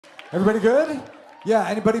Everybody good? Yeah,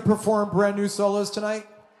 anybody perform brand new solos tonight?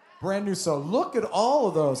 Brand new solo. Look at all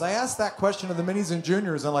of those. I asked that question of the minis and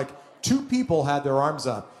juniors, and like 2 people had their arms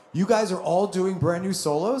up. You guys are all doing brand new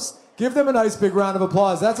solos? Give them a nice big round of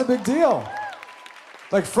applause. That's a big deal.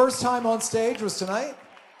 Like, first time on stage was tonight?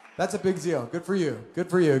 That's a big deal. Good for you. Good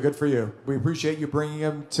for you. Good for you. We appreciate you bringing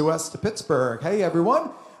them to us to Pittsburgh. Hey,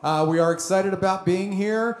 everyone. We are excited about being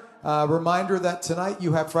here. Reminder that tonight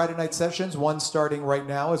you have Friday night sessions, one starting right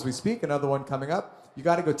now as we speak, another one coming up. You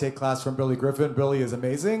got to go take class from Billy Griffin. Billy is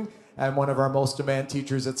amazing and one of our most demand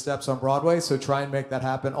teachers at Steps on Broadway, so try and make that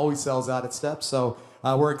happen. Always sells out at Steps, so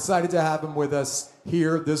we're excited to have him with us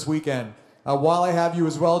here this weekend. While I have you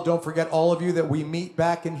as well, don't forget all of you that we meet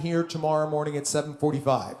back in here tomorrow morning at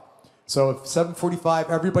 7:45. So at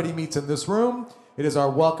 7:45, everybody meets in this room. It is our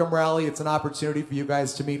welcome rally. It's an opportunity for you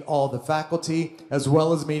guys to meet all the faculty, as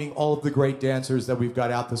well as meeting all of the great dancers that we've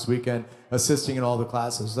got out this weekend, assisting in all the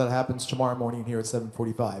classes. That happens tomorrow morning here at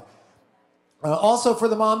 7:45. Also for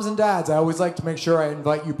the moms and dads, I always like to make sure I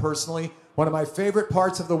invite you personally. One of my favorite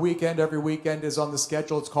parts of the weekend, every weekend, is on the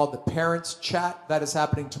schedule. It's called the Parents Chat. That is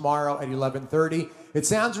happening tomorrow at 11:30. It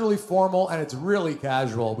sounds really formal, and it's really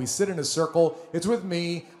casual. We sit in a circle. It's with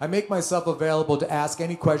me. I make myself available to ask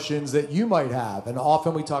any questions that you might have. And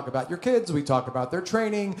often we talk about your kids. We talk about their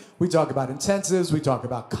training. We talk about intensives. We talk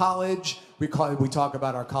about college. We talk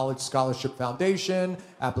about our College Scholarship Foundation,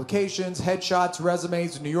 applications, headshots,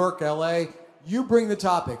 resumes, New York, LA. You bring the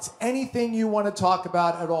topics. Anything you want to talk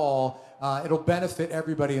about at all. It'll benefit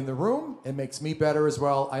everybody in the room. It makes me better as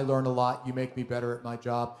well. I learn a lot. You make me better at my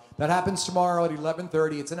job. That happens tomorrow at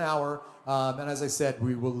 11:30. It's an hour. And as I said,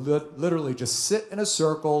 we will literally just sit in a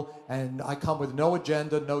circle, and I come with no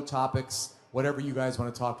agenda, no topics. Whatever you guys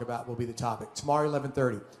want to talk about will be the topic. Tomorrow,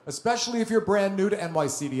 11:30. Especially if you're brand new to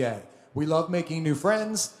NYCDA. We love making new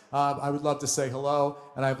friends. I would love to say hello.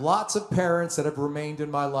 And I have lots of parents that have remained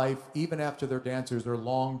in my life, even after their dancers are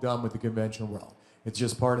long done with the conventional world. It's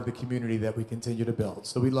just part of the community that we continue to build.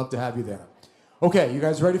 So we'd love to have you there. Okay, you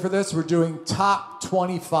guys ready for this? We're doing top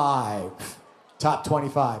 25. Top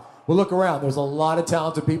 25. We'll look around. There's a lot of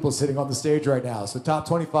talented people sitting on the stage right now. So top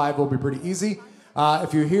 25 will be pretty easy.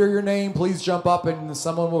 If you hear your name, please jump up and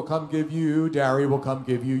someone will come give you, Dari will come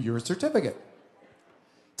give you your certificate.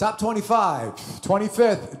 Top 25.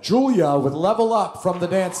 25th, Julia with Level Up from the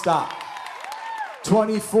Dance Stop.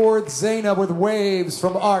 24th, Zaynah with Waves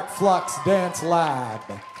from Artflux Dance Lab.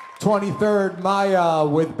 23rd, Maya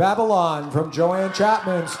with Babylon from Joanne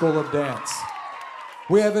Chapman School of Dance.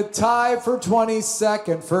 We have a tie for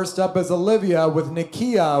 22nd. First up is Olivia with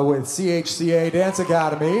Nikiya with CHCA Dance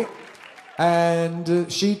Academy.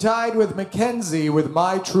 And she tied with Mackenzie with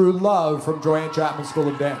My True Love from Joanne Chapman School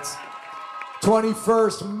of Dance.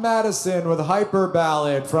 21st, Madison with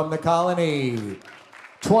Hyperballad from the Colony.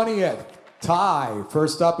 20th, tie.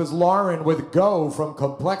 First up is Lauren with Go from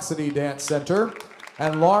Complexity Dance Center.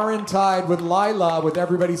 And Lauren tied with Lila with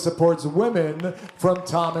Everybody Supports Women from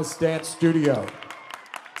Thomas Dance Studio.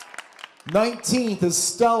 19th is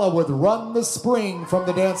Stella with Run the Spring from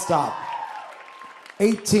the Dance Stop.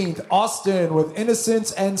 18th, Austin with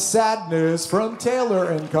Innocence and Sadness from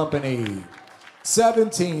Taylor&Co.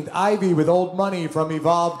 17th, Ivy with Old Money from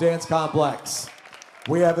Evolve Dance Complex.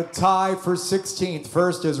 We have a tie for 16th.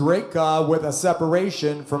 First is Raeka with A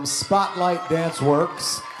Separation from Spotlight Dance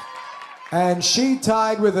Works. And she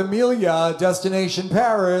tied with Emelia, Destination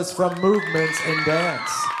Paris from Movements in Dance.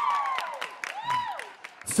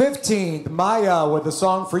 15th, Maya with A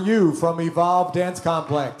Song for You from Evolve Dance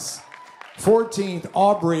Complex. 14th,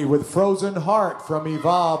 Aubrey with Frozen Heart from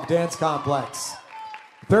Evolve Dance Complex.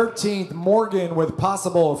 13th, Morgan with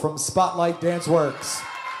Possible from Spotlight Dance Works.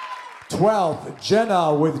 12th,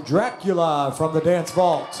 Jenna with Dracula from the Dance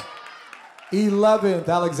Vault. 11th,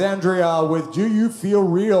 Alexandria with Do You Feel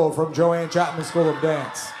Real from Joanne Chapman School of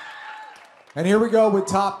Dance. And here we go with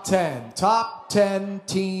top 10. Top 10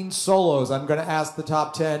 teen solos. I'm going to ask the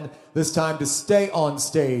top 10 this time to stay on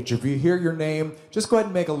stage. If you hear your name, just go ahead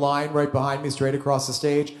and make a line right behind me, straight across the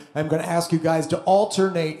stage. I'm going to ask you guys to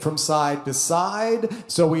alternate from side to side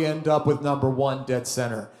so we end up with number 1 dead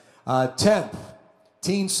center. 10th,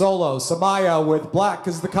 teen solo, Samaya with Black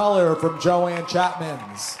is the Color from Joanne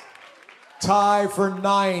Chapman's. Tie for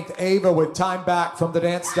 9th, Ava with Time Back from the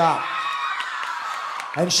Dance Stop.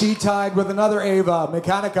 And she tied with another Ava,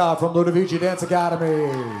 Mechanica from Ludovici Dance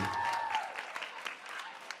Academy.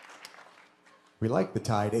 We like the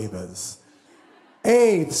tied Avas.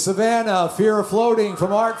 8th, Savannah, Fear of Floating from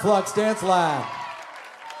Artflux Dance Lab.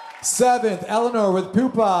 7th, Eleanor with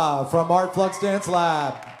Pupa from Artflux Dance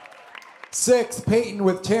Lab. 6th, Peyton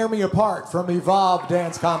with Tear Me Apart from Evolve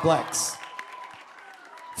Dance Complex.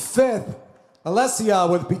 Fifth, Alessia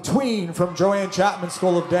with Between from Joanne Chapman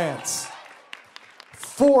School of Dance.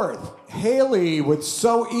 Fourth, Haley with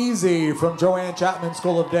So Easy from Joanne Chapman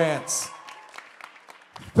School of Dance.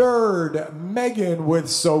 Third, Megan with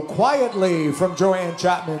So Quietly from Joanne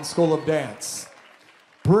Chapman School of Dance.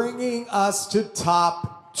 Bringing us to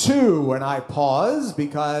top two, and I pause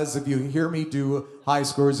because if you hear me do high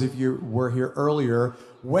scores, if you were here earlier,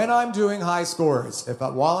 when I'm doing high scores,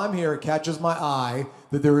 while I'm here, it catches my eye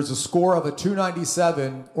that there is a score of a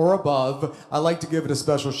 297 or above, I like to give it a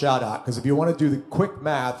special shout out. Because if you want to do the quick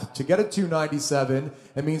math, to get a 297,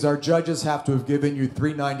 it means our judges have to have given you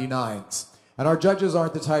 399s. And our judges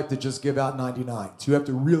aren't the type that just give out 99s. You have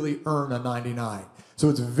to really earn a 99. So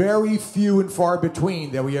it's very few and far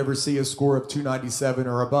between that we ever see a score of 297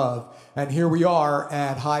 or above. And here we are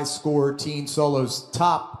at High Score Teen Solos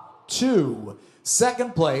top two.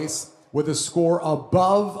 Second place with a score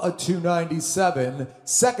above a 297.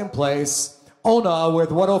 Second place, Ona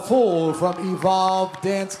with What a Fool from Evolve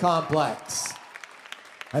Dance Complex.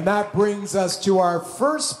 And that brings us to our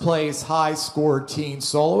first place High Score Teen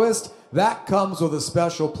Soloist. That comes with a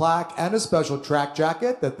special plaque and a special track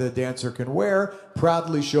jacket that the dancer can wear,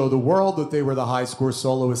 proudly show the world that they were the high score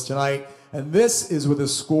soloist tonight. And this is with a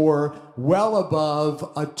score well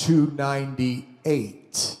above a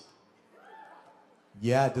 298.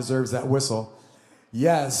 Yeah, it deserves that whistle.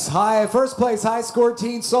 Yes, first place high score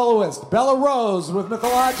teen soloist, Bella Rose with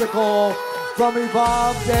Mythological from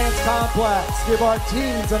Evolve Dance Complex. Give our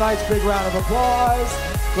teens a nice big round of applause.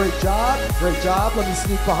 Great job, great job. Let me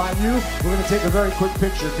sneak behind you. We're gonna take a very quick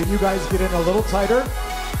picture. Can you guys get in a little tighter?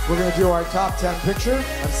 We're gonna do our top 10 picture.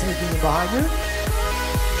 I'm sneaking in behind you.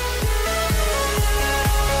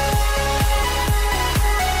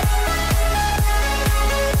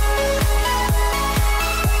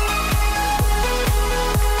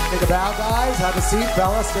 Take a bow, guys. Have a seat.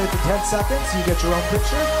 Bella, stay for 10 seconds. You get your own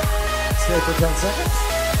picture. Stay for 10 seconds.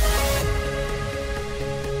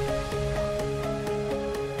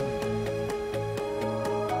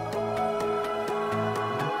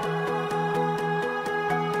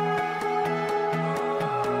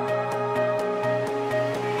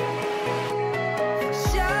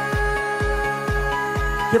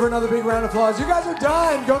 Give her another big round of applause. You guys are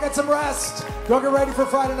done. Go get some rest. Go get ready for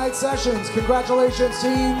Friday night sessions. Congratulations,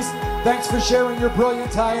 teams. Thanks for sharing your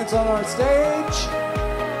brilliant talents on our stage.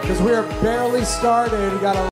 Because we are barely started. You got a